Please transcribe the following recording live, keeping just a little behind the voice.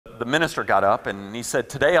the minister got up and he said,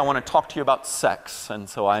 "Today I want to talk to you about sex." And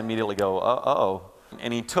so I immediately go, uh-oh.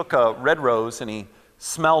 And he took a red rose and he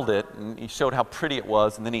smelled it, and he showed how pretty it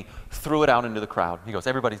was, and then he threw it out into the crowd. He goes,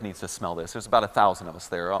 "Everybody needs to smell this." There's about 1,000 of us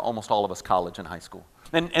there, almost all of us college and high school.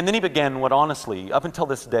 And then he began what honestly, up until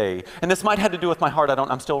this day, and this might have to do with my heart,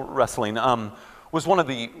 I'm still wrestling, was one of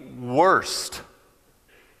the worst,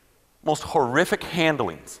 most horrific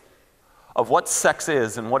handlings of what sex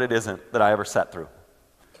is and what it isn't that I ever sat through.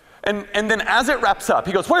 And then as it wraps up,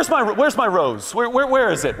 he goes, where's my rose? Where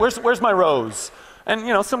is it? Where's my rose?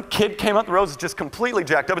 And some kid came up, the rose is just completely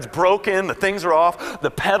jacked up, it's broken, the things are off,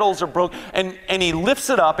 the petals are broken, and he lifts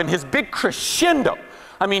it up, and his big crescendo,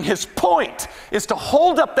 his point is to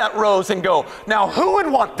hold up that rose and go, "Now who would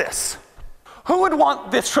want this? Who would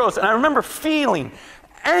want this rose?" And I remember feeling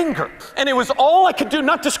anger, and it was all I could do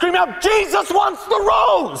not to scream out, "Jesus wants the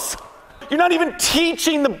rose!" You're not even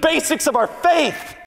teaching the basics of our faith.